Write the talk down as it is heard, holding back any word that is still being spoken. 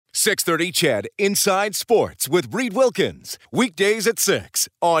630 CHED Inside Sports with Reed Wilkins. Weekdays at 6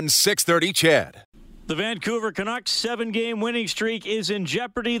 on 630 CHED. The Vancouver Canucks 7-game winning streak is in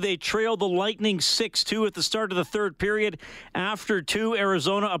jeopardy. They trailed the Lightning 6-2 at the start of the third period. After two,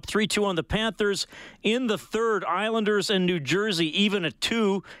 Arizona up 3-2 on the Panthers. In the third, Islanders and New Jersey even at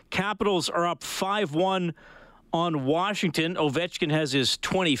 2. Capitals are up 5-1 on Washington. Ovechkin has his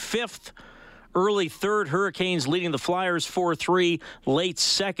 25th. Early third, Hurricanes leading the Flyers 4-3. Late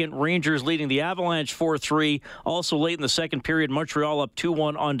second, Rangers leading the Avalanche 4-3. Also late in the second period, Montreal up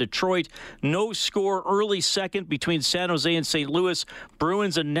 2-1 on Detroit. No score early second between San Jose and St. Louis.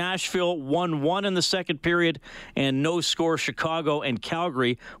 Bruins and Nashville 1-1 in the second period. And no score Chicago and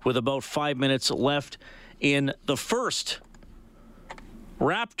Calgary with about 5 minutes left in the first.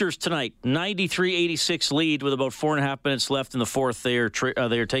 Raptors tonight, 93-86 lead with about 4.5 minutes left in the fourth. They are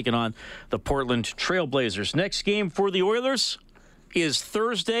taking on the Portland Trailblazers. Next game for the Oilers is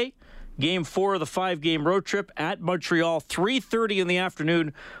Thursday, Game 4 of the 5-game road trip at Montreal, 3:30 in the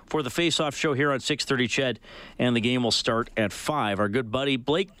afternoon for the face-off show here on 630 CHED, and the game will start at 5. Our good buddy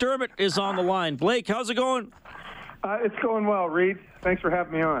Blake Dermott is on the line. Blake, how's it going? It's going well, Reed. Thanks for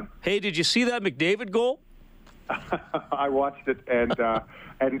having me on. Hey, did you see that McDavid goal? I watched it, and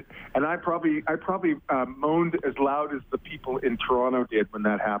I probably moaned as loud as the people in Toronto did when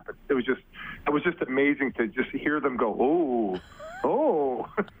that happened. It was just amazing to just hear them go, oh.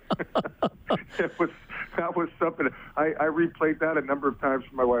 That was something. I replayed that a number of times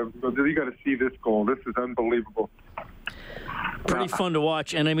for my wife. You got to see this goal. This is unbelievable. Pretty fun to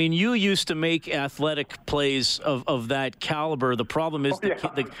watch. And, I mean, you used to make athletic plays of that caliber. The problem is,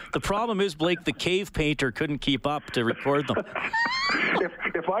 the problem is, Blake, the cave painter couldn't keep up to record them.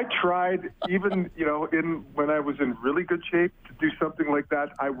 If I tried, even, when I was in really good shape to do something like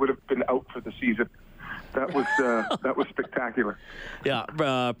that, I would have been out for the season. That was spectacular.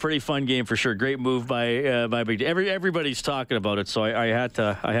 Yeah, pretty fun game for sure. Great move by Big. Everybody's talking about it, so I had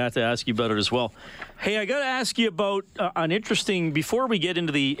to ask you about it as well. Hey, I got to ask you about an interesting. Before we get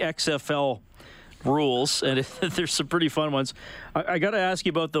into the XFL rules, and there's some pretty fun ones. I got to ask you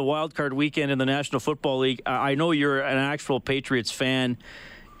about the wild card weekend in the National Football League. I know you're an actual Patriots fan.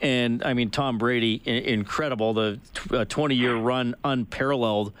 And, I mean, Tom Brady, incredible. The 20-year run,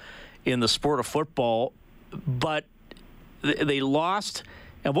 unparalleled in the sport of football. But they lost.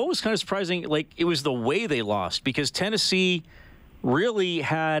 And what was kind of surprising, it was the way they lost. Because Tennessee really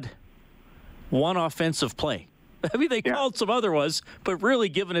had one offensive play. I mean, they called some other ones, but really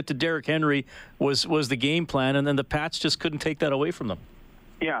giving it to Derrick Henry was the game plan. And then the Pats just couldn't take that away from them.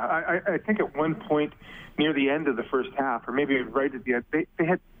 Yeah, I think at one point near the end of the first half, or maybe right at the end, they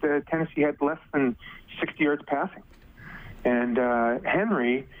had Tennessee had less than 60 yards passing. And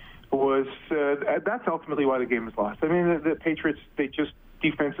Henry was that's ultimately why the game was lost. I mean, the Patriots, they just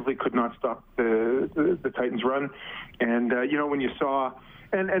defensively could not stop the Titans' run. And, when you saw,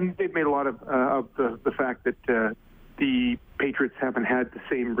 and they've made a lot of the fact that the Patriots haven't had the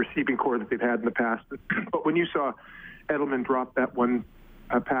same receiving core that they've had in the past. But when you saw Edelman drop that one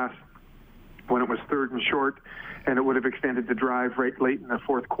pass when it was 3rd and short, and it would have extended the drive right late in the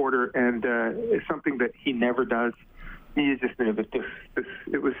fourth quarter, and it's something that he never does. You just knew that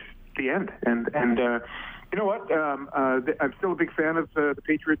it was the end. And you know what? I'm still a big fan of the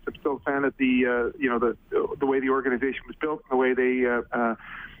Patriots. I'm still a fan of the way the organization was built, the way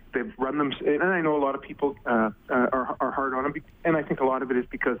they've run them. And I know a lot of people are hard on them, and I think a lot of it is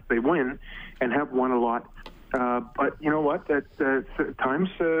because they win and have won a lot. But you know what? At times,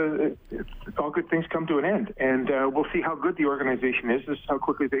 all good things come to an end, and we'll see how good the organization is how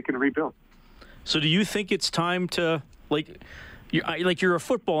quickly they can rebuild. So, do you think it's time to you're a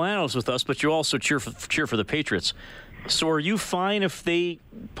football analyst with us, but you also cheer for the Patriots? So, are you fine if they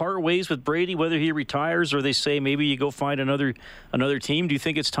part ways with Brady, whether he retires or they say maybe you go find another team? Do you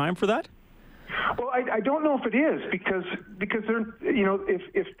think it's time for that? Well, I don't know if it is because they're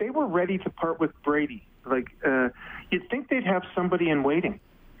if they were ready to part with Brady, you'd think they'd have somebody in waiting.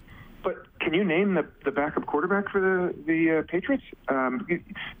 But can you name the backup quarterback for the Patriots? And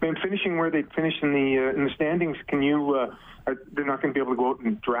finishing where they finished in the standings, can you? They're not going to be able to go out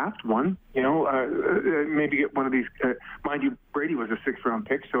and draft one. Maybe get one of these. Mind you, Brady was a 6th-round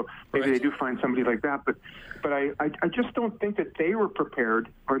pick, so maybe they do find somebody like that. But I just don't think that they were prepared,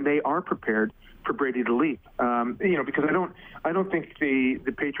 or they are prepared for Brady to leave. Because I don't think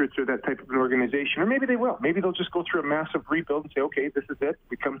the Patriots are that type of an organization, or maybe they will. Maybe they'll just go through a massive rebuild and say, okay, this is it.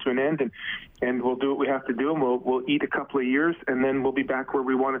 We come to an end, and we'll do what we have to do, and we'll eat a couple of years, and then we'll be back where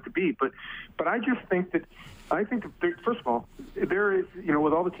we want it to be. But I just think that first of all, there is,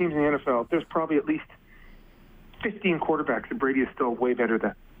 with all the teams in the NFL, there's probably at least 15 quarterbacks that Brady is still way better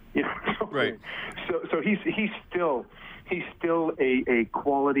than. You know, Right. So he's still a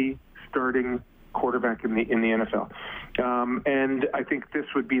quality starting quarterback in the NFL, and I think this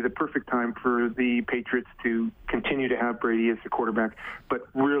would be the perfect time for the Patriots to continue to have Brady as the quarterback, but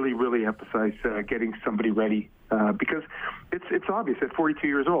really emphasize getting somebody ready because it's obvious at 42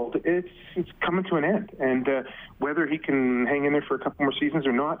 years old it's coming to an end, and whether he can hang in there for a couple more seasons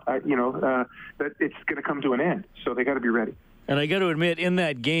or not, that it's going to come to an end. So they got to be ready. And I got to admit, in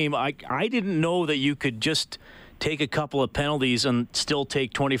that game, I didn't know that you could just take a couple of penalties and still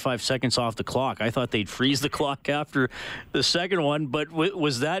take 25 seconds off the clock. I thought they'd freeze the clock after the second one, but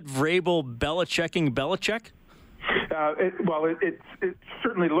was that Vrabel Belichicking Belichick? It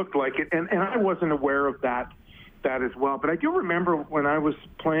certainly looked like it, and I wasn't aware of that as well. But I do remember when I was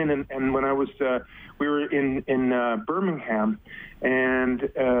playing and when I was we were in Birmingham, and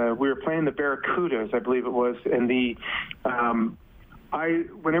we were playing the Barracudas, I believe it was, and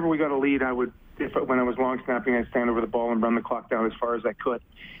whenever we got a lead, when I was long snapping, I'd stand over the ball and run the clock down as far as I could.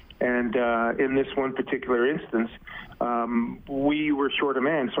 And in this one particular instance, we were short a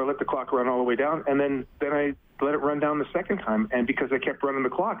man, so I let the clock run all the way down, and then I let it run down the second time. And because I kept running the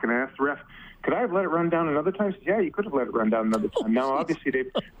clock, and I asked the ref, could I have let it run down another time? He said, yeah, you could have let it run down another time. Now, obviously,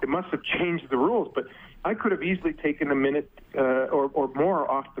 they must have changed the rules, but I could have easily taken a minute or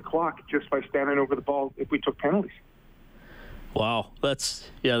more off the clock just by standing over the ball if we took penalties. Wow,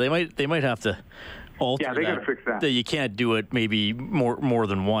 they might have to alter that. Yeah, they got to fix that. You can't do it maybe more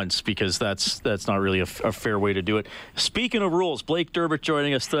than once, because that's not really a fair way to do it. Speaking of rules, Blake Durbett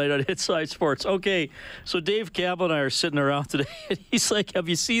joining us tonight on Inside Sports. Okay, so Dave Campbell and I are sitting around today, and he's like, have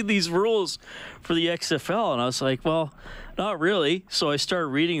you seen these rules for the XFL? And I was like, well, not really. So I started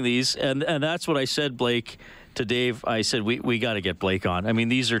reading these, and that's what I said, Blake, to Dave. I said, we got to get Blake on. I mean,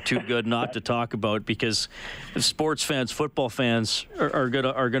 these are too good not to talk about, because sports fans, football fans are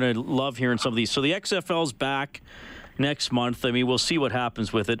gonna love hearing some of these. So the XFL's back next month. I mean, we'll see what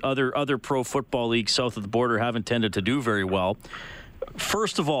happens with it. Other pro football leagues south of the border haven't tended to do very well.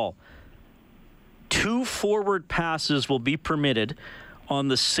 First of all, 2 forward passes will be permitted on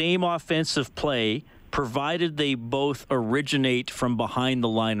the same offensive play, provided they both originate from behind the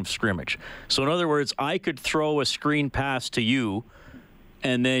line of scrimmage. So in other words, I could throw a screen pass to you,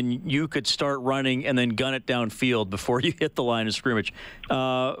 and then you could start running and then gun it downfield before you hit the line of scrimmage.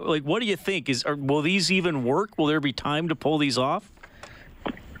 What do you think? Will these even work? Will there be time to pull these off?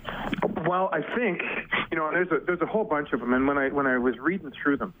 Well, I think, there's a whole bunch of them, and when I was reading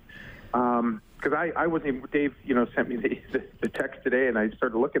through them, because I wasn't even, Dave, sent me the text today, and I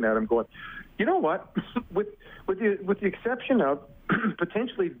started looking at them going, you know what, with the exception of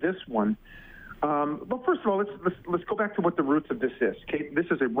potentially this one, well, first of all, let's go back to what the roots of this is. Okay, this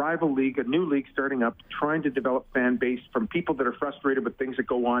is a rival league, a new league starting up, trying to develop fan base from people that are frustrated with things that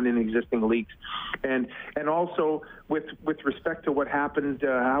go on in existing leagues, and also with respect to what happened,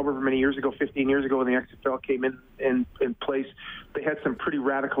 however many years ago, 15 years ago, when the XFL came in place, they had some pretty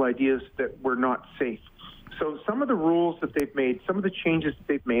radical ideas that were not safe. So some of the rules that they've made, some of the changes that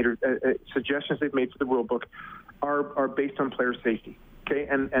they've made, or suggestions they've made for the rule book, are based on player safety. Okay,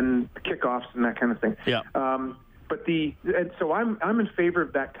 and kickoffs and that kind of thing. Yeah. So I'm in favor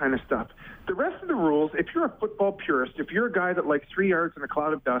of that kind of stuff. The rest of the rules, if you're a football purist, if you're a guy that likes 3 yards in a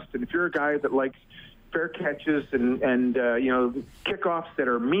cloud of dust, and if you're a guy that likes fair catches and kickoffs that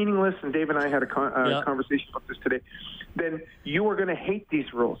are meaningless, and Dave and I had a conversation about this today, then you are going to hate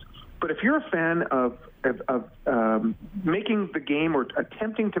these rules. But if you're a fan of making the game, or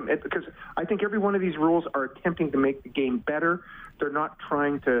attempting to, because I think every one of these rules are attempting to make the game better. They're not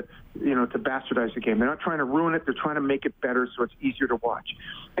trying to bastardize the game. They're not trying to ruin it. They're trying to make it better so it's easier to watch,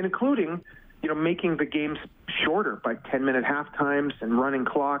 and including, making the games shorter by 10-minute half times and running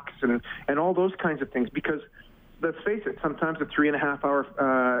clocks and all those kinds of things. Because let's face it, sometimes a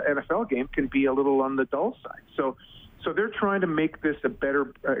 3.5-hour NFL game can be a little on the dull side. So they're trying to make this a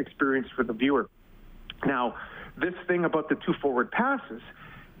better experience for the viewer. Now, this thing about the 2 forward passes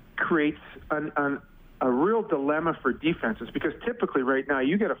creates a real dilemma for defenses, because typically right now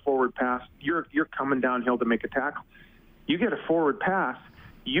you get a forward pass, you're coming downhill to make a tackle. You get a forward pass,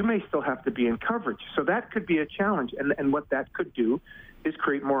 you may still have to be in coverage. So that could be a challenge, and what that could do is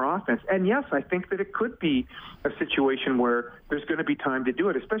create more offense. And yes, I think that it could be a situation where there's going to be time to do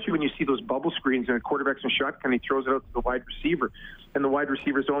it, especially when you see those bubble screens and a quarterback's in shotgun, he throws it out to the wide receiver, and the wide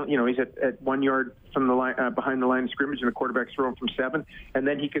receiver's only, he's at 1 yard from the line, behind the line of scrimmage, and the quarterback's throwing from 7, and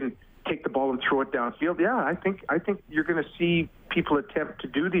then he can take the ball and throw it downfield. Yeah, I think you're going to see people attempt to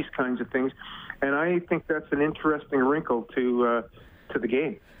do these kinds of things, and I think that's an interesting wrinkle to the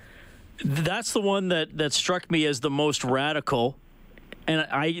game. That's the one that struck me as the most radical.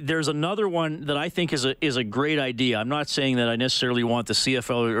 And there's another one that I think is a great idea. I'm not saying that I necessarily want the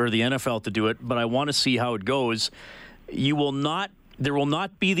CFL or the NFL to do it, but I want to see how it goes. There will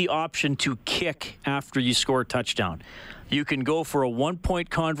not be the option to kick after you score a touchdown. You can go for a 1-point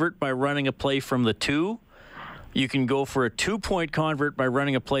convert by running a play from the 2. You can go for a 2-point convert by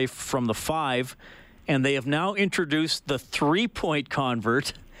running a play from the 5. And they have now introduced the 3-point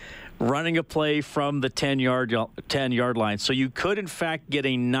convert, running a play from the 10-yard line. So you could, in fact, get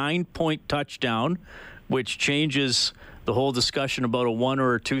a 9-point touchdown, which changes the whole discussion about a 1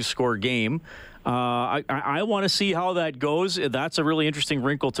 or a 2-score game. I want to see how that goes. That's a really interesting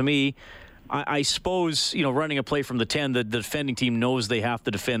wrinkle to me. I suppose, running a play from the 10, the defending team knows they have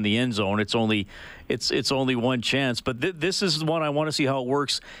to defend the end zone. It's only one chance. But this is one I want to see how it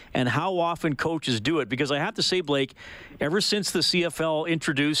works and how often coaches do it. Because I have to say, Blake, ever since the CFL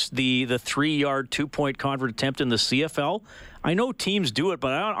introduced the 3-yard 2-point convert attempt in the CFL, I know teams do it,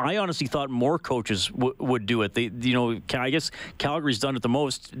 but I honestly thought more coaches would do it. I guess Calgary's done it the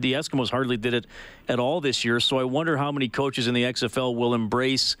most. The Eskimos hardly did it at all this year. So I wonder how many coaches in the XFL will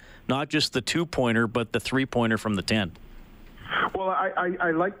embrace not just the 2-pointer, but the 3-pointer from the 10. Well, I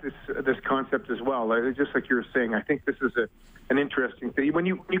like this concept as well. Just like you were saying, I think this is an interesting thing. When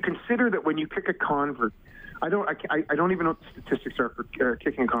you consider that when you kick a convert, I don't even know what the statistics are for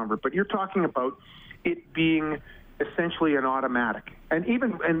kicking a convert, but you're talking about it being essentially an automatic, and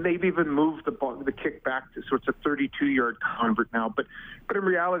they've even moved the kick back to, so it's a 32-yard convert now. But in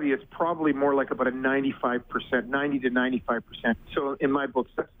reality, it's probably more like about a 95%, 90 to 95%. So in my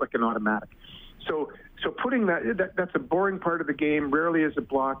books, that's like an automatic. So putting that's a boring part of the game. Rarely is it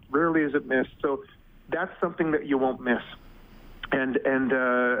blocked. Rarely is it missed. So that's something that you won't miss. And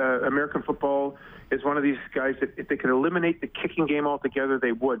American football is one of these guys that if they could eliminate the kicking game altogether,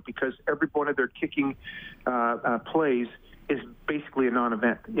 they would, because every one of their kicking plays is basically a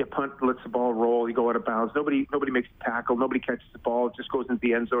non-event. You punt, lets the ball roll, you go out of bounds. Nobody makes a tackle. Nobody catches the ball. It just goes into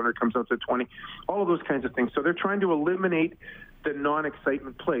the end zone or comes out to 20. All of those kinds of things. So they're trying to eliminate the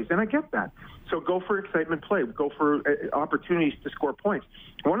non-excitement plays, and I get that. So go for excitement play. Go for opportunities to score points.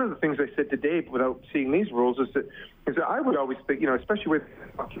 One of the things I said to Dave without seeing these rules is that I would always think, especially with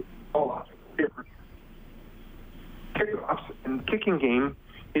kickoffs and kicking game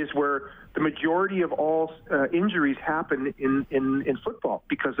is where the majority of all injuries happen in football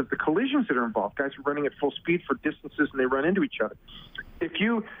because of the collisions that are involved. Guys are running at full speed for distances and they run into each other. If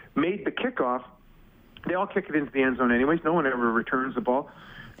you made the kickoff, they all kick it into the end zone anyways. No one ever returns the ball.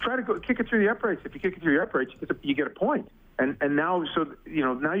 Try to kick it through the uprights. If you kick it through the uprights, you get a point. And now,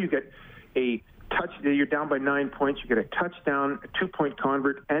 now you get a touch. You're down by 9 points. You get a touchdown, a 2-point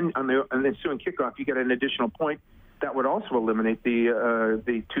convert, and on the ensuing kickoff, you get an additional point. That would also eliminate the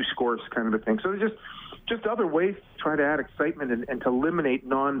 2 scores kind of a thing. So there's just other ways to try to add excitement and to eliminate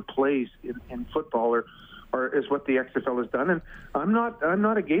non-plays in football, or is what the XFL has done. And I'm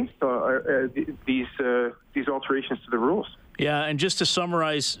not against these alterations to the rules. Yeah, and just to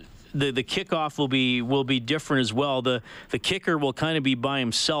summarize, the kickoff will be different as well. The kicker will kind of be by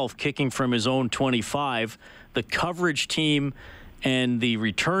himself, kicking from his own 25. The coverage team and the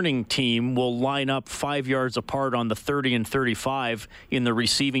returning team will line up 5 yards apart on the 30 and 35 in the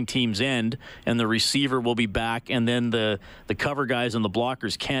receiving team's end, and the receiver will be back, and then the cover guys and the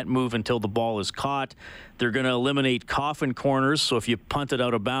blockers can't move until the ball is caught. They're going to eliminate coffin corners, so if you punt it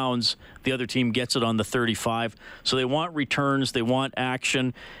out of bounds, the other team gets it on the 35. So they want returns, they want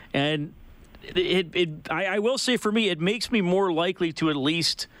action, and I will say for me, it makes me more likely to at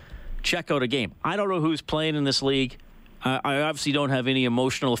least check out a game. I don't know who's playing in this league. I obviously don't have any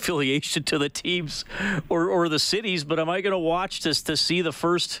emotional affiliation to the teams or the cities, but am I going to watch this to see the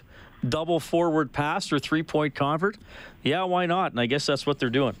first double forward pass or 3-point convert? Yeah, why not? And I guess that's what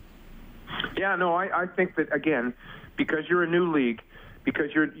they're doing. Yeah, no, I think that, again, because you're a new league, because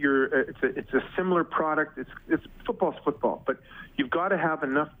it's a similar product. It's football's football, but you've got to have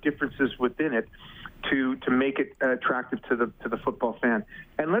enough differences within it to make it attractive to the football fan.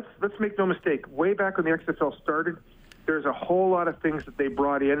 And let's make no mistake. Way back when the XFL started, there's a whole lot of things that they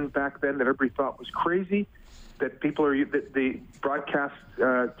brought in back then that everybody thought was crazy, that the broadcast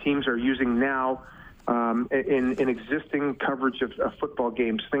teams are using now in existing coverage of football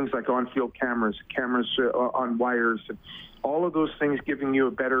games. Things like on-field cameras on wires, and all of those things giving you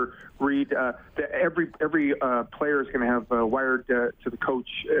a better read. Every player is going to have wired to the coach.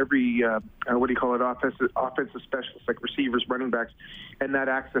 Every offensive specialists like receivers, running backs, and that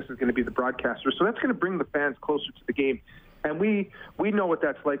access is going to be the broadcaster. So that's going to bring the fans closer to the game. And we know what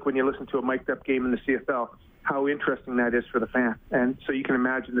that's like when you listen to a mic'd up game in the CFL. how interesting that is for the fan. And so you can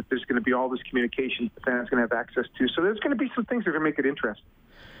imagine that there's going to be all this communication the fan's going to have access to. So there's going to be some things that are going to make it interesting.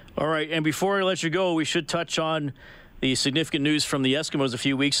 All right, and before I let you go, we should touch on the significant news from the Eskimos a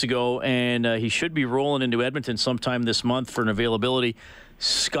few weeks ago, and he should be rolling into Edmonton sometime this month for an availability.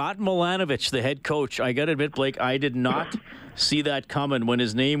 Scott Milanovich, the head coach. I got to admit, Blake, I did not see that coming. When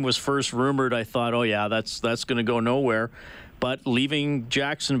his name was first rumored, I thought, oh, yeah, that's going to go nowhere. But leaving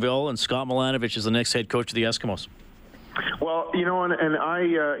Jacksonville, and Scott Milanovich is the next head coach of the Eskimos. Well, and I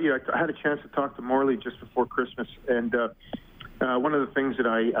had a chance to talk to Morley just before Christmas, and one of the things that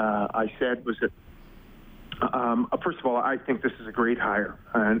I said was that, first of all, I think this is a great hire.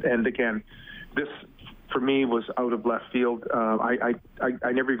 And again, this, for me, was out of left field. I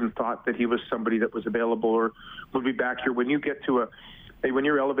never even thought that he was somebody that was available or would be back here. When you get to when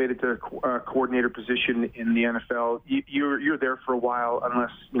you're elevated to a coordinator position in the NFL, you're there for a while unless,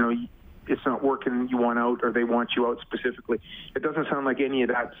 it's not working, you want out, or they want you out specifically. It doesn't sound like any of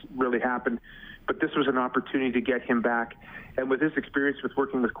that's really happened, but this was an opportunity to get him back. And with his experience with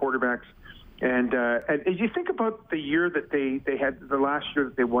working with quarterbacks, and as you think about the year that they had, the last year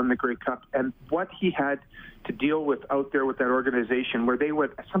that they won the Grey Cup, and what he had to deal with out there with that organization, where they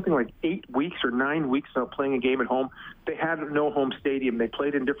went something like 8 weeks or 9 weeks without playing a game at home. They had no home stadium. They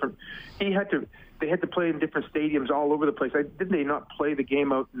played in different. They had to play in different stadiums all over the place. Didn't they not play the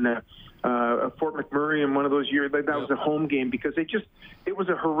game out in Fort McMurray in one of those years? That was a home game because it was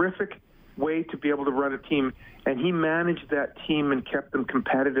a horrific way to be able to run a team, and he managed that team and kept them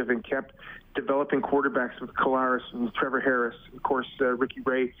competitive and kept developing quarterbacks with Kolaris and Trevor Harris, of course, Ricky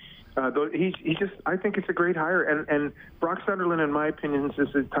Ray. I think it's a great hire, and Brock Sunderland, in my opinion, since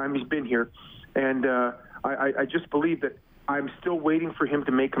the time he's been here, and I just believe that I'm still waiting for him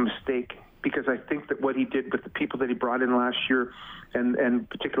to make a mistake, because I think that what he did with the people that he brought in last year, and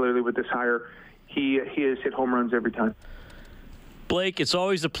particularly with this hire, he has hit home runs every time. Blake, it's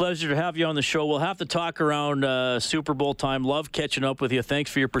always a pleasure to have you on the show. We'll have to talk around Super Bowl time. Love catching up with you.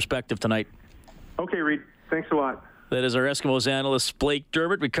 Thanks for your perspective tonight. Okay, Reed. Thanks a lot. That is our Eskimos analyst, Blake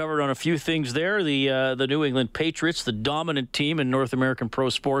Dermott. We covered on a few things there. The New England Patriots, the dominant team in North American pro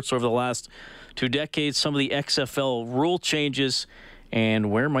sports over the last 2 decades, some of the XFL rule changes, and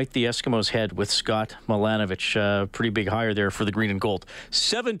where might the Eskimos head with Scott Milanovich? Pretty big hire there for the green and gold.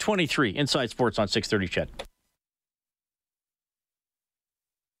 7:23 Inside Sports on 630 CHED.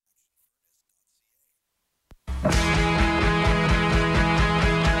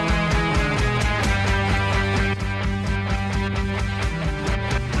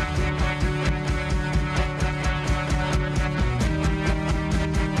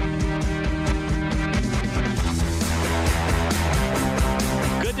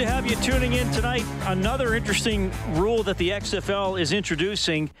 To have you tuning in tonight. Another interesting rule that the XFL is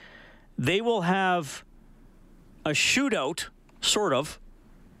introducing. They will have a shootout, sort of,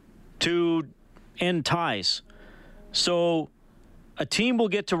 to end ties. So a team will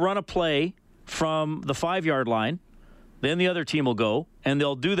get to run a play from the 5-yard line, then the other team will go, and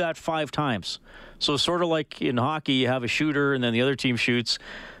they'll do that 5 times. So sort of like in hockey, you have a shooter and then the other team shoots.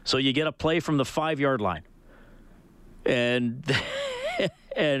 So you get a play from the 5-yard line. And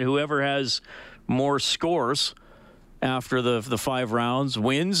and whoever has more scores after the 5 rounds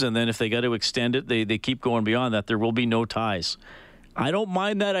wins, and then if they got to extend it, they keep going beyond that. There will be no ties. I don't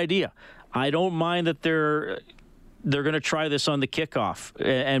mind that idea. I don't mind that they're going to try this on the kickoff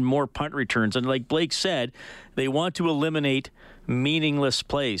and more punt returns. And like Blake said, they want to eliminate meaningless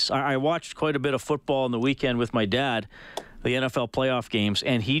plays. I watched quite a bit of football on the weekend with my dad, the NFL playoff games,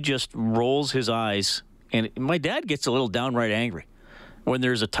 and he just rolls his eyes. And my dad gets a little downright angry when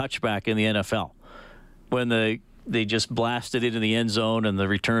there's a touchback in the NFL, when they just blast it into the end zone and the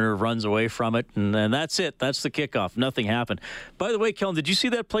returner runs away from it, and that's it. That's the kickoff. Nothing happened. By the way, Kellen, did you see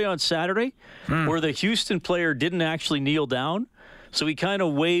that play on Saturday where the Houston player didn't actually kneel down? So he kind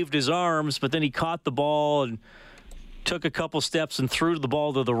of waved his arms, but then he caught the ball and took a couple steps and threw the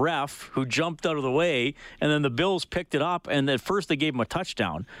ball to the ref, who jumped out of the way, and then the Bills picked it up, and at first they gave him a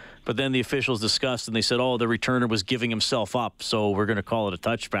touchdown, but then the officials discussed, and they said, the returner was giving himself up, so we're going to call it a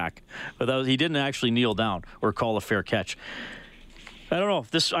touchback. But he didn't actually kneel down or call a fair catch. I don't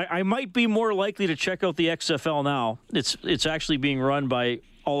know. I might be more likely to check out the XFL now. It's actually being run by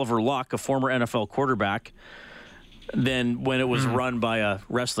Oliver Luck, a former NFL quarterback, than when it was run by a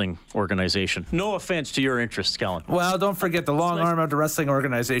wrestling organization. No offense to your interests, Kellen. Well, don't forget the long arm of the wrestling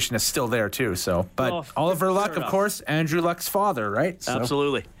organization is still there too. So, but Oliver Luck, of course, Andrew Luck's father, right? So.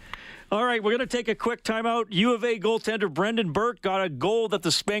 Absolutely. All right, we're going to take a quick timeout. U of A goaltender Brendan Burke got a goal at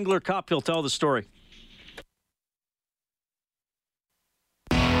the Spengler Cup. He'll tell the story.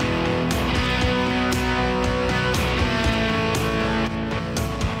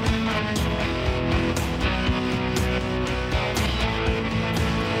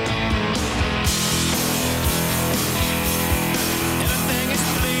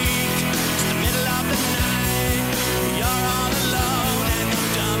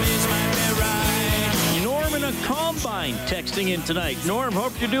 texting in tonight. Norm,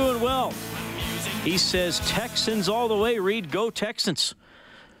 hope you're doing well. He says Texans all the way. Reed, go Texans.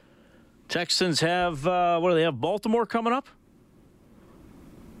 Texans have, what do they have, Baltimore coming up?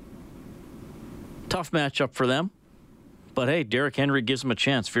 Tough matchup for them. But, hey, Derrick Henry gives them a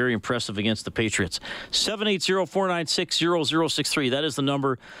chance. Very impressive against the Patriots. 780-496-0063. That is the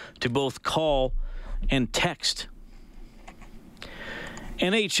number to both call and text.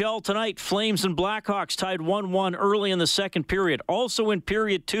 NHL tonight, Flames and Blackhawks tied 1-1 early in the second period. Also in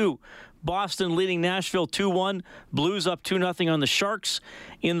period 2, Boston leading Nashville 2-1. Blues up 2-0 on the Sharks.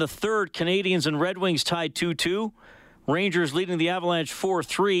 In the third, Canadiens and Red Wings tied 2-2. Rangers leading the Avalanche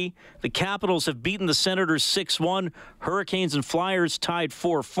 4-3. The Capitals have beaten the Senators 6-1. Hurricanes and Flyers tied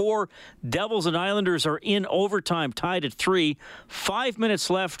 4-4. Devils and Islanders are in overtime, tied at 3. 5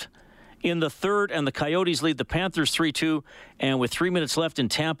 minutes left in the third, and the Coyotes lead the Panthers 3-2. And with 3 minutes left in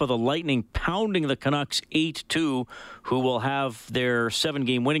Tampa, the Lightning pounding the Canucks 8-2, who will have their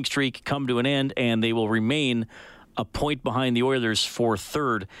 7-game winning streak come to an end, and they will remain a point behind the Oilers for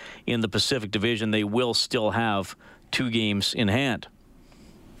third in the Pacific Division. They will still have 2 games in hand.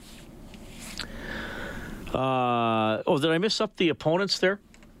 Did I miss up the opponents there?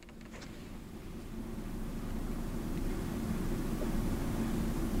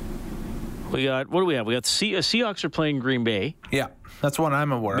 We got, what do we have? We got Seahawks are playing Green Bay. Yeah, that's one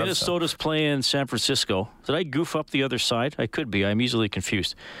I'm aware of. Minnesota's playing San Francisco. Did I goof up the other side? I could be. I'm easily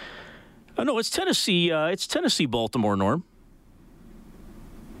confused. Oh, no, it's Tennessee. It's Tennessee-Baltimore, Norm.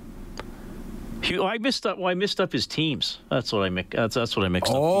 I missed up his teams. That's what I mixed up.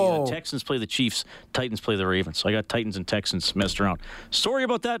 The Texans play the Chiefs. Titans play the Ravens. So I got Titans and Texans messed around. Sorry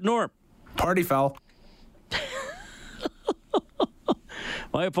about that, Norm. Party foul.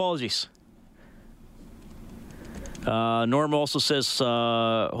 My apologies. Norm also says,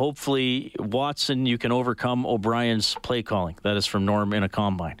 hopefully, Watson, you can overcome O'Brien's play calling. That is from Norm in a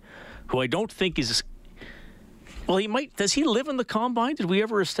combine, who I don't think is... Well, he might... Does he live in the combine? Did we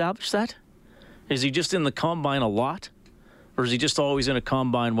ever establish that? Is he just in the combine a lot? Or is he just always in a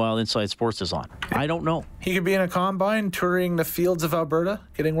combine while Inside Sports is on? I don't know. He could be in a combine touring the fields of Alberta,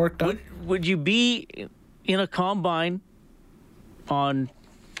 getting work done. Would you be in a combine on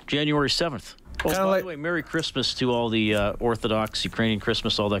January 7th? Oh, by the way, Merry Christmas to all the Orthodox, Ukrainian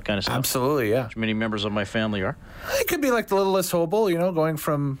Christmas, all that kind of stuff. Absolutely, yeah. Which many members of my family are. It could be like the Littlest Hobo, going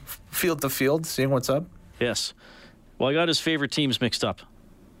from field to field, seeing what's up. Yes. Well, I got his favorite teams mixed up.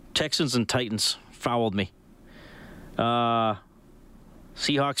 Texans and Titans fouled me.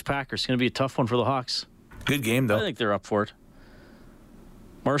 Seahawks-Packers. Going to be a tough one for the Hawks. Good game, though. I think they're up for it.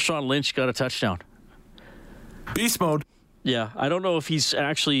 Marshawn Lynch got a touchdown. Beast mode. Yeah, I don't know if he's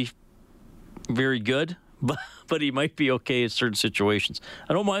actually very good, but he might be okay in certain situations.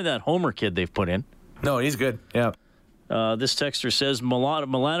 I don't mind that Homer kid they've put in. No, he's good. Yeah. This texter says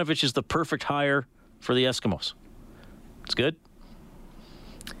Milanovic is the perfect hire for the Eskimos. It's good.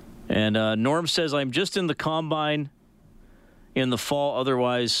 And Norm says, I'm just in the combine in the fall.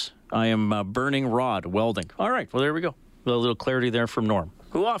 Otherwise, I am burning rod welding. All right. Well, there we go. A little clarity there from Norm,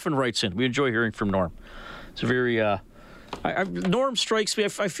 who often writes in. We enjoy hearing from Norm. It's a very... Norm strikes me.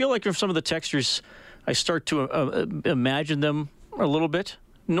 I feel like from some of the textures, I start to imagine them a little bit.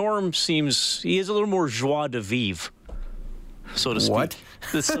 Norm seems... He has a little more joie de vivre, so to speak. What?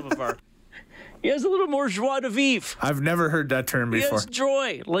 Than some of our... He has a little more joie de vivre. I've never heard that term before. He has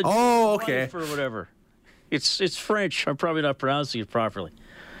joy. Oh, okay. Or whatever. It's French. I'm probably not pronouncing it properly.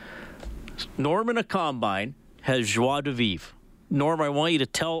 Norm in a combine has joie de vivre. Norm, I want you to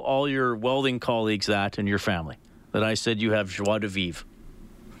tell all your welding colleagues that and your family that I said you have joie de vivre.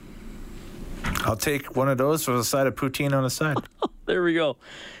 I'll take one of those with a side of poutine on the side. There we go.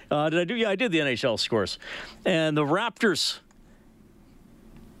 Did I do? Yeah, I did the NHL scores. And the Raptors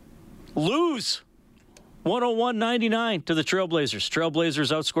lose 101-99 to the Trailblazers.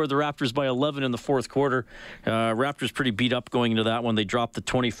 Trailblazers outscored the Raptors by 11 in the fourth quarter. Raptors pretty beat up going into that one. They dropped the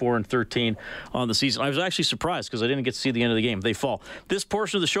 24-13 on the season. I was actually surprised because I didn't get to see the end of the game. They fall. This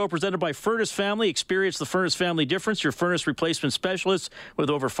portion of the show presented by Furnace Family. Experience the Furnace Family difference. Your furnace replacement specialist with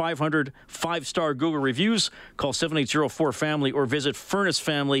over 500 5-star Google reviews. Call 780-4FAMILY or visit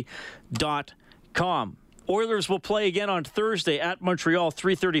furnacefamily.com. Oilers will play again on Thursday at Montreal,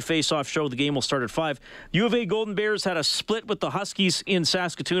 3:30 face-off show. The game will start at 5. U of A Golden Bears had a split with the Huskies in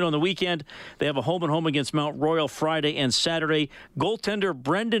Saskatoon on the weekend. They have a home-and-home against Mount Royal Friday and Saturday. Goaltender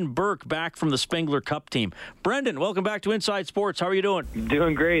Brendan Burke back from the Spengler Cup team. Brendan, welcome back to Inside Sports. How are you doing?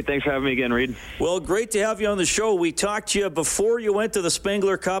 Doing great. Thanks for having me again, Reed. Well, great to have you on the show. We talked to you before you went to the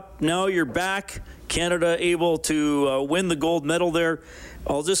Spengler Cup. Now you're back. Canada able to win the gold medal there.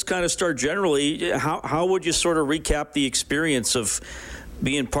 I'll just kind of start generally. How would you sort of recap the experience of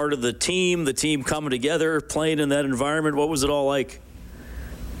being part of the team coming together, playing in that environment? What was it all like?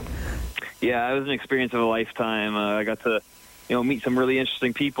 Yeah, it was an experience of a lifetime. I got to, meet some really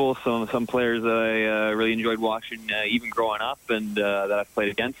interesting people, some players that I really enjoyed watching, even growing up, and that I've played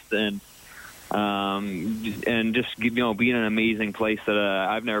against, and just being in an amazing place that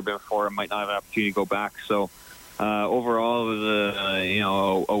I've never been before and might not have an opportunity to go back. So overall, it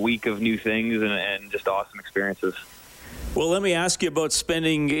was a week of new things and just awesome experiences. Well, let me ask you about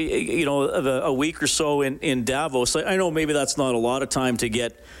spending a week or so in Davos. I know maybe that's not a lot of time to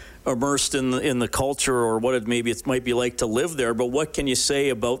get immersed in the culture or what it might be like to live there, but what can you say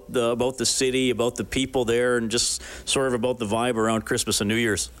about the city, about the people there, and just sort of about the vibe around Christmas and New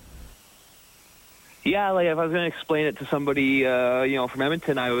Year's? Yeah, like if I was going to explain it to somebody, from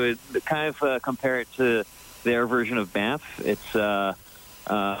Edmonton, I would kind of compare it to their version of Banff. It's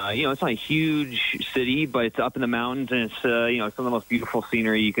it's not a huge city, but it's up in the mountains, and it's some of the most beautiful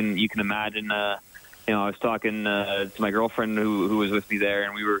scenery you can imagine. I was talking to my girlfriend who was with me there,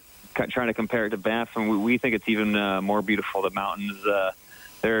 and we were trying to compare it to Banff, and we think it's even more beautiful. The mountains,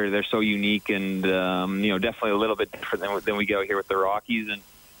 they're so unique, and definitely a little bit different than we get out here with the Rockies. And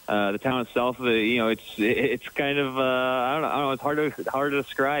the town itself, it's kind of I don't know, it's hard to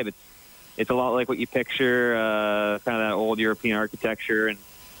describe. It's a lot like what you picture, kind of that old European architecture, and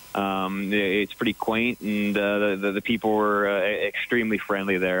it's pretty quaint, and the people were extremely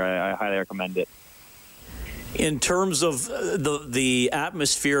friendly there. I highly recommend it. In terms of the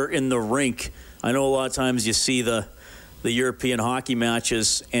atmosphere in the rink, I know a lot of times you see the European hockey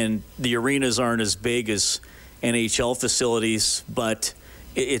matches and the arenas aren't as big as NHL facilities, but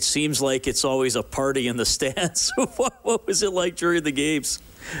it seems like it's always a party in the stands. What was it like during the games?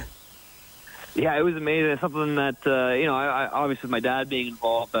 Yeah, it was amazing. It's something that, I obviously my dad being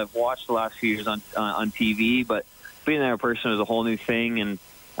involved, I've watched the last few years on TV, but being there in person was a whole new thing. And,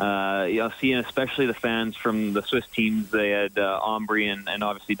 seeing especially the fans from the Swiss teams, they had Ambry and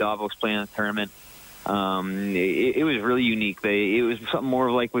obviously Davos playing in the tournament. It was really unique. It was something more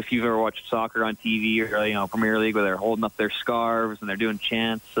like if you've ever watched soccer on TV or, Premier League, where they're holding up their scarves and they're doing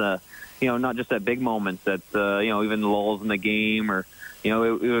chants, not just at big moments, that, even lulls in the game, or, if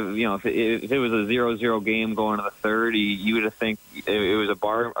it was a 0-0 game going to the third, you would have think it was a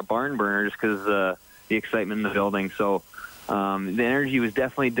barn burner just because the excitement in the building. So the energy was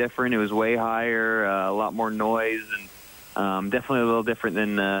definitely different. It was way higher, a lot more noise, and definitely a little different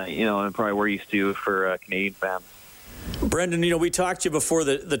than probably we're used to for Canadian fans. Brendan, we talked to you before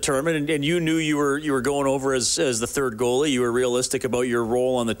the tournament, and you knew you were going over as the third goalie. You were realistic about your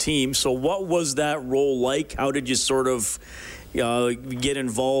role on the team. So what was that role like? How did you sort of get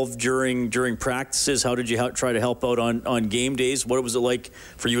involved during practices? How did you try to help out on game days? What was it like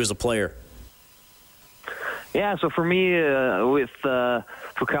for you as a player? Yeah, so for me, with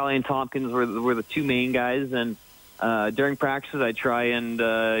Fucale and Tompkins were the two main guys, and during practices, I try and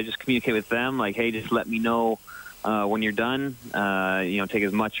just communicate with them, like, hey, just let me know when you're done. Take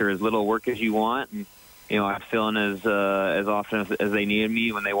as much or as little work as you want, and I'd fill in as often as they needed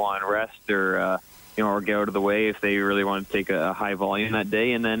me when they want to rest or get out of the way if they really want to take a high volume that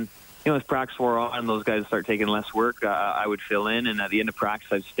day. And then as practice wore on and those guys start taking less work, I would fill in, and at the end of practice,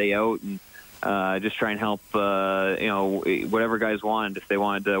 I'd stay out and just try and help, whatever guys wanted. If they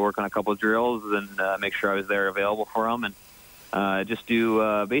wanted to work on a couple of drills, then make sure I was there available for them, and just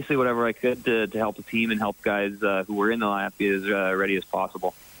do basically whatever I could to help the team and help guys who were in the lineup be as ready as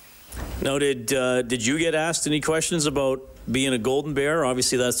possible. Now, did you get asked any questions about being a Golden Bear?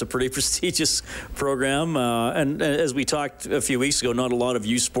 Obviously, that's a pretty prestigious program. And as we talked a few weeks ago, not a lot of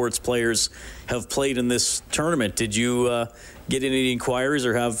U Sports players have played in this tournament. Did you get any inquiries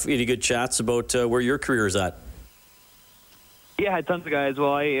or have any good chats about where your career is at? Yeah, I had tons of guys.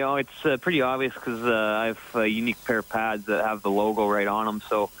 Well, it's pretty obvious because I have a unique pair of pads that have the logo right on them.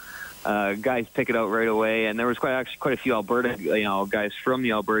 So guys pick it out right away. And there was quite a few Alberta, guys from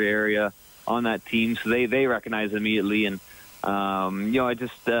the Alberta area on that team, so they recognize it immediately. And I'm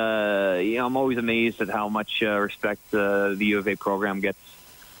always amazed at how much respect the U of A program gets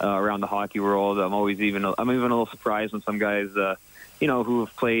around the hockey world. I'm even a little surprised when some guys, who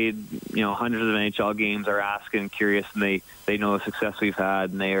have played, hundreds of NHL games are asking, curious, and they know the success we've had,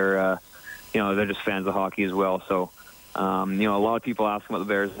 and they are, they're just fans of hockey as well. So, a lot of people ask about the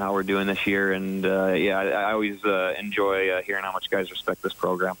Bears and how we're doing this year, and I always enjoy hearing how much guys respect this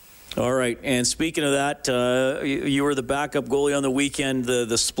program. All right, and speaking of that, you were the backup goalie on the weekend,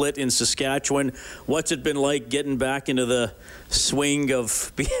 the split in Saskatchewan. What's it been like getting back into the swing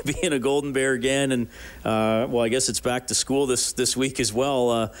of being a Golden Bear again? And, I guess it's back to school this week as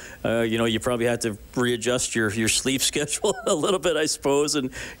well. You probably had to readjust your sleep schedule a little bit, I suppose, and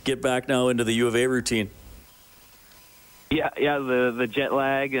get back now into the U of A routine. Yeah, the jet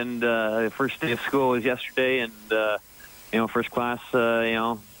lag and the first day of school was yesterday, and, first class,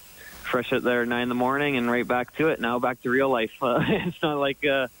 fresh out there at 9 a.m. and right back to it. Now back to real life. It's not like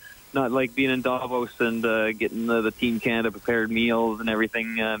being in Davos and getting the Team Canada prepared meals and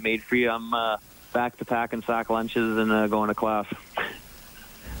everything made for you. I'm back to packing sack lunches and going to class.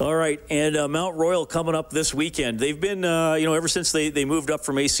 All right, and Mount Royal coming up this weekend. They've been, ever since they moved up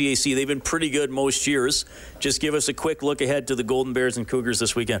from ACAC, they've been pretty good most years. Just give us a quick look ahead to the Golden Bears and Cougars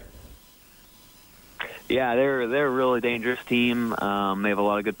this weekend. Yeah, they're a really dangerous team. They have a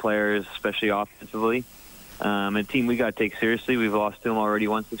lot of good players, especially offensively. A team we got to take seriously. We've lost to them already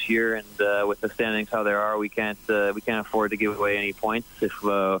once this year, and with the standings how they are, we can't afford to give away any points if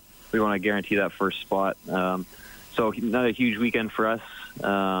we want to guarantee that first spot. So not a huge weekend for us.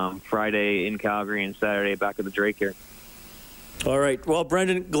 Friday in Calgary and Saturday back at the Drake here. All right. Well,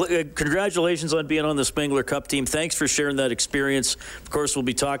 Brendan, congratulations on being on the Spengler Cup team. Thanks for sharing that experience. Of course, we'll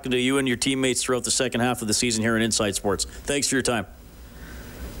be talking to you and your teammates throughout the second half of the season here in Inside Sports. Thanks for your time.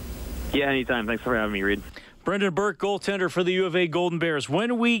 Yeah, anytime. Thanks for having me, Reed. Brendan Burke, goaltender for the U of A Golden Bears.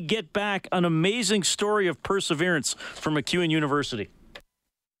 When we get back, an amazing story of perseverance from MacEwan University.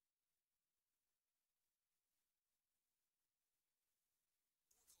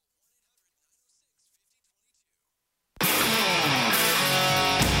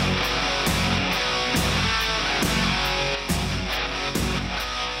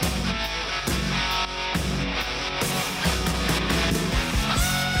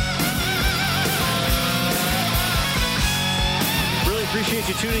 Appreciate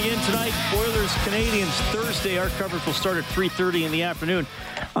you tuning in tonight. Oilers Canadians Thursday. Our coverage will start at 3:30 in the afternoon.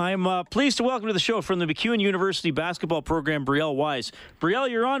 I'm pleased to welcome to the show from the MacEwan University basketball program, Brielle Wise. Brielle,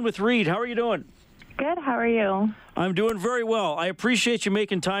 you're on with Reed. How are you doing? Good. How are you? I'm doing very well. I appreciate you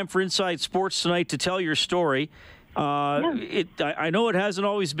making time for Inside Sports tonight to tell your story. I know it hasn't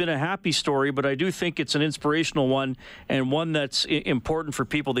always been a happy story, but I do think it's an inspirational one and one that's important for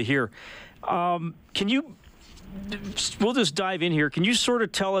people to hear. We'll just dive in here. Can you sort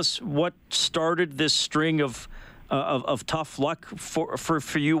of tell us what started this string of tough luck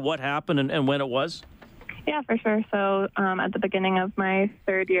for you? What happened and when it was? Yeah, for sure. So at the beginning of my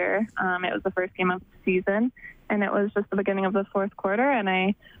third year, it was the first game of the season, and it was just the beginning of the fourth quarter, and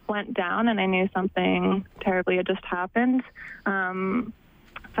I went down, and I knew something terribly had just happened.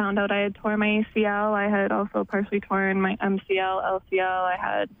 Found out I had torn my ACL. I had also partially torn my MCL, LCL. I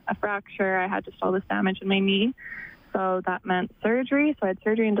had a fracture. I had just all this damage in my knee. So that meant surgery. So I had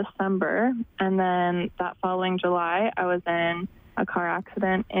surgery in December. And then that following July, I was in a car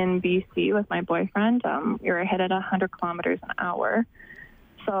accident in BC with my boyfriend. We were hit at 100 kilometers an hour.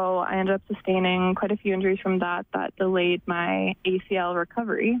 So I ended up sustaining quite a few injuries from that delayed my ACL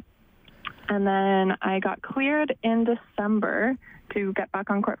recovery. And then I got cleared in December to get back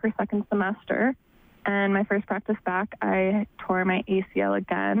on court for second semester. And my first practice back, I tore my ACL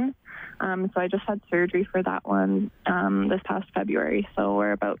again. So I just had surgery for that one this past February. So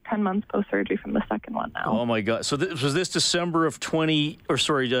we're about 10 months post-surgery from the second one now. Oh, my God. So was this September of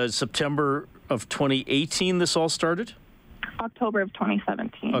 2018 this all started? October of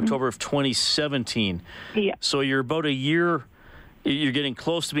 2017. October of 2017. Yeah. So you're about a year... You're getting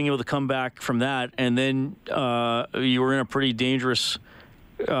close to being able to come back from that, and then you were in a pretty dangerous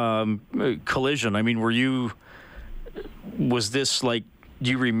collision. I mean, was this like,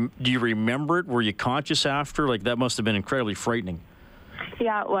 do you remember it? Were you conscious after? Like, that must have been incredibly frightening.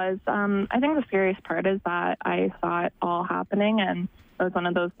 Yeah, it was. I think the scariest part is that I saw it all happening, and it was one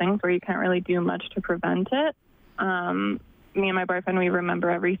of those things where you can't really do much to prevent it. Me and my boyfriend, we remember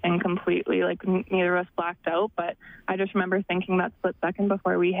everything completely. Like, neither of us blacked out, but I just remember thinking that split second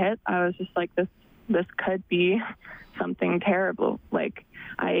before we hit, I was just like, this could be something terrible. Like,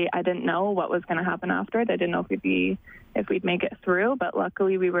 I didn't know what was going to happen after it. I didn't know if we'd make it through, but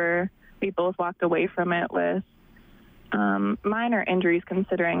luckily we both walked away from it with minor injuries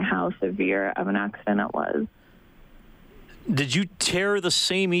considering how severe of an accident it was. Did you tear the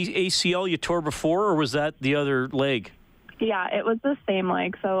same ACL you tore before, or was that the other leg? Yeah, it was the same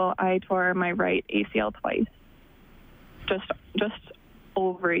leg. So I tore my right ACL twice, just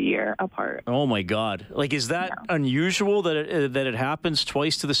over a year apart. Oh my God! Like, is that unusual that it happens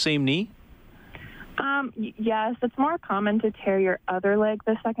twice to the same knee? Yes, it's more common to tear your other leg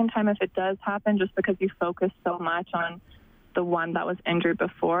the second time if it does happen, just because you focus so much on the one that was injured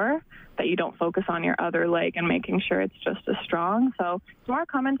before that you don't focus on your other leg and making sure it's just as strong. So it's more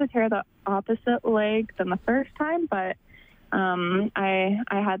common to tear the opposite leg than the first time, but I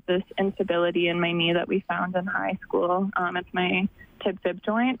had this instability in my knee that we found in high school. It's my tib-fib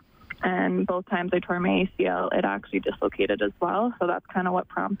joint, and both times I tore my ACL, it actually dislocated as well. So that's kind of what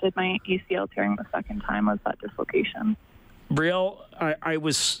prompted my ACL tearing the second time, was that dislocation. Brielle, I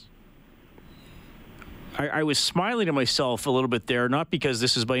was smiling to myself a little bit there, not because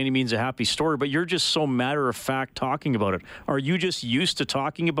this is by any means a happy story, but you're just so matter-of-fact talking about it. Are you just used to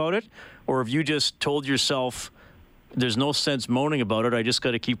talking about it, or have you just told yourself, there's no sense moaning about it, I just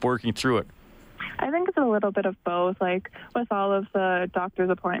got to keep working through it? I think it's a little bit of both. Like, with all of the doctor's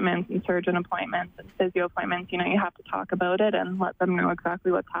appointments and surgeon appointments and physio appointments, you have to talk about it and let them know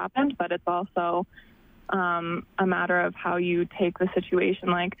exactly what's happened, but it's also a matter of how you take the situation.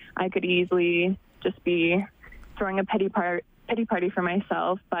 Like, I could easily just be throwing a pity party for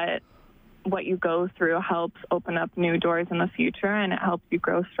myself, but what you go through helps open up new doors in the future, and it helps you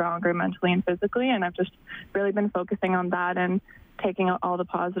grow stronger mentally and physically. And I've just really been focusing on that and taking out all the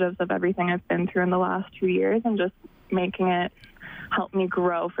positives of everything I've been through in the last 2 years and just making it help me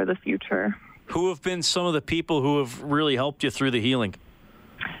grow for the future. Who have been some of the people who have really helped you through the healing?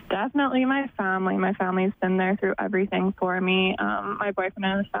 Definitely my family. My family's been there through everything for me. My boyfriend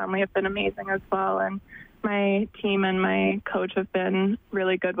and his family have been amazing as well, and my team and my coach have been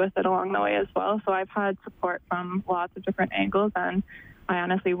really good with it along the way as well. So I've had support from lots of different angles, and I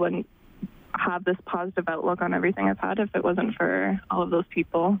honestly wouldn't have this positive outlook on everything I've had if it wasn't for all of those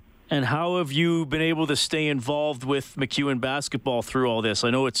people. And how have you been able to stay involved with MacEwan basketball through all this? I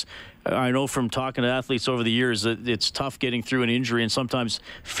know from talking to athletes over the years that it's tough getting through an injury and sometimes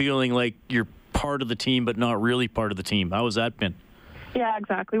feeling like you're part of the team but not really part of the team. How has that been? Yeah,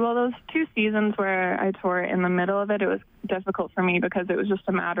 exactly. Well, those 2 seasons where I tore in the middle of it, it was difficult for me because it was just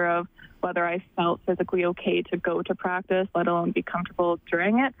a matter of whether I felt physically okay to go to practice, let alone be comfortable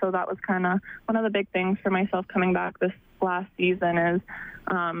during it. So that was kind of one of the big things for myself coming back this last season, is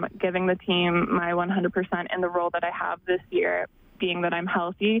giving the team my 100% in the role that I have this year, being that I'm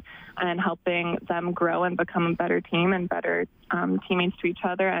healthy and helping them grow and become a better team and better teammates to each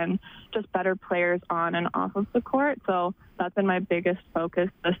other and just better players on and off of the court. So that's been my biggest focus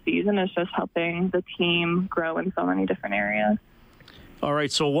this season, is just helping the team grow in so many different areas. All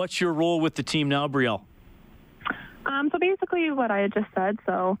right, so what's your role with the team now, Brielle? So basically what I had just said.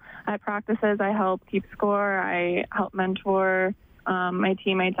 So at practices, I help keep score. I help mentor my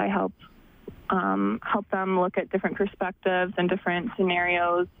teammates. I help them look at different perspectives and different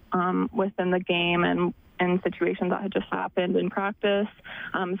scenarios within the game and situations that had just happened in practice.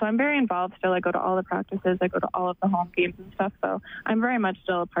 So I'm very involved still. I go to all the practices. I go to all of the home games and stuff. So I'm very much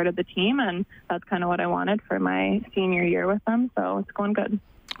still a part of the team, and that's kind of what I wanted for my senior year with them. So it's going good.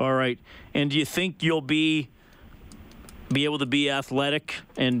 All right. And do you think you'll be able to be athletic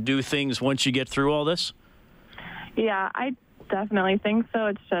and do things once you get through all this? Yeah, I definitely think so.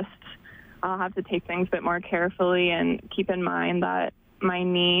 It's just I'll have to take things a bit more carefully and keep in mind that my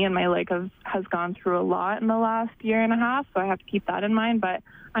knee and my leg has gone through a lot in the last year and a half, so I have to keep that in mind. But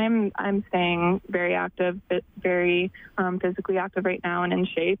I'm staying very active, very physically active right now and in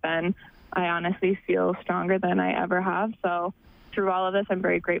shape, and I honestly feel stronger than I ever have. So through all of this, I'm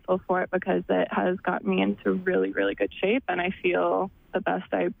very grateful for it because it has gotten me into really, really good shape, and I feel the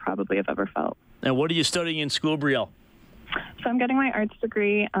best I probably have ever felt. And what are you studying in school, Brielle? So I'm getting my arts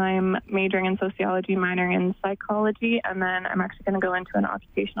degree. I'm majoring in sociology, minoring in psychology, and then I'm actually going to go into an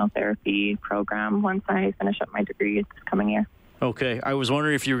occupational therapy program once I finish up my degree this coming year. Okay. I was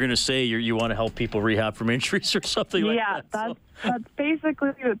wondering if you were going to say you want to help people rehab from injuries or something like that. Yeah, that's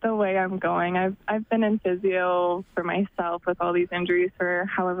basically the way I'm going. I've been in physio for myself with all these injuries for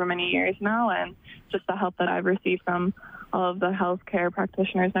however many years now, and just the help that I've received from all of the healthcare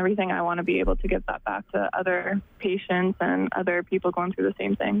practitioners and everything, I want to be able to give that back to other patients and other people going through the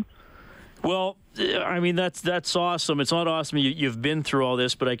same thing. Well, I mean, that's awesome. It's not awesome you've been through all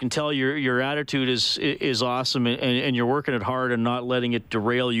this, but I can tell your attitude is awesome, and you're working it hard and not letting it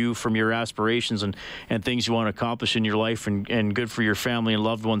derail you from your aspirations and things you want to accomplish in your life, and good for your family and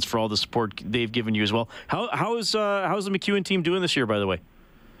loved ones for all the support they've given you as well. How's the MacEwan team doing this year, by the way?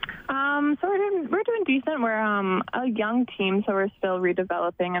 So we're doing decent. We're a young team, so we're still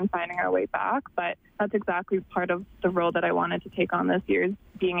redeveloping and finding our way back. But that's exactly part of the role that I wanted to take on this year, is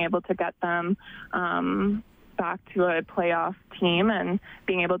being able to get them back to a playoff team and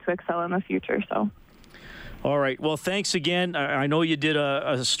being able to excel in the future. So, All right. Well, thanks again. I know you did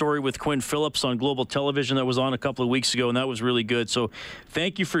a story with Quinn Phillips on Global Television that was on a couple of weeks ago, and that was really good. So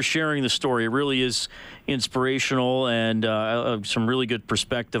thank you for sharing the story. It really is inspirational and some really good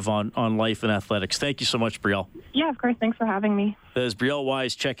perspective on life and athletics. Thank you so much, Brielle. Yeah, of course. Thanks for having me. That is Brielle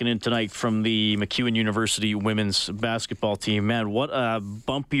Wise checking in tonight from the MacEwan University women's basketball team. Man, what a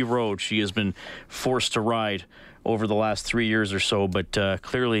bumpy road she has been forced to ride over the last 3 years or so, but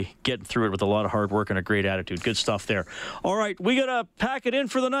clearly getting through it with a lot of hard work and a great attitude. Good stuff there. All right, we got to pack it in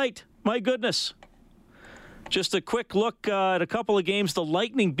for the night. My goodness. Just a quick look at a couple of games. The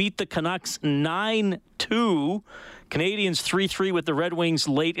Lightning beat the Canucks 9-2. Canadians 3-3 with the Red Wings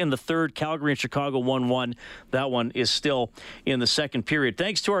late in the third. Calgary and Chicago 1-1. That one is still in the second period.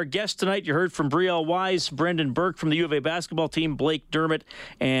 Thanks to our guests tonight. You heard from Brielle Wise, Brendan Burke from the U of A basketball team, Blake Dermott,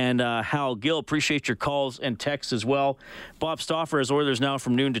 and Hal Gill. Appreciate your calls and texts as well. Bob Stauffer has Oilers Now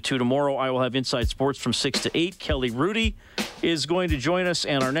from noon to 2 tomorrow. I will have Inside Sports from 6 to 8. Kelly Rudy is going to join us,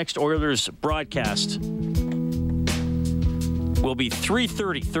 and our next Oilers broadcast will be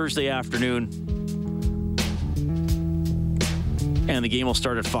 3:30 Thursday afternoon. And the game will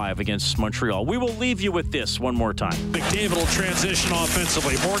start at 5 against Montreal. We will leave you with this one more time. McDavid will transition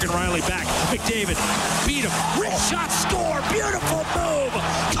offensively. Morgan Riley back. McDavid beat him. Rich shot, score. Beautiful move.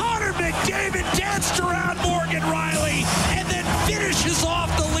 Connor McDavid danced around Morgan Riley and then finishes off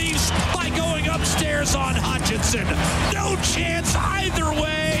the Leafs by going upstairs on Hutchinson. No chance either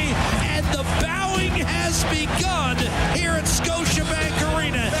way. And the bowing has begun here at Scotiabank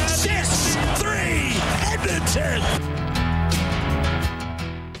Arena. 6-3 Edmonton.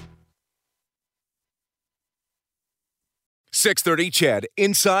 630 CHED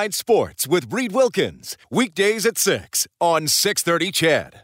Inside Sports with Reed Wilkins. Weekdays at 6 on 630 CHED.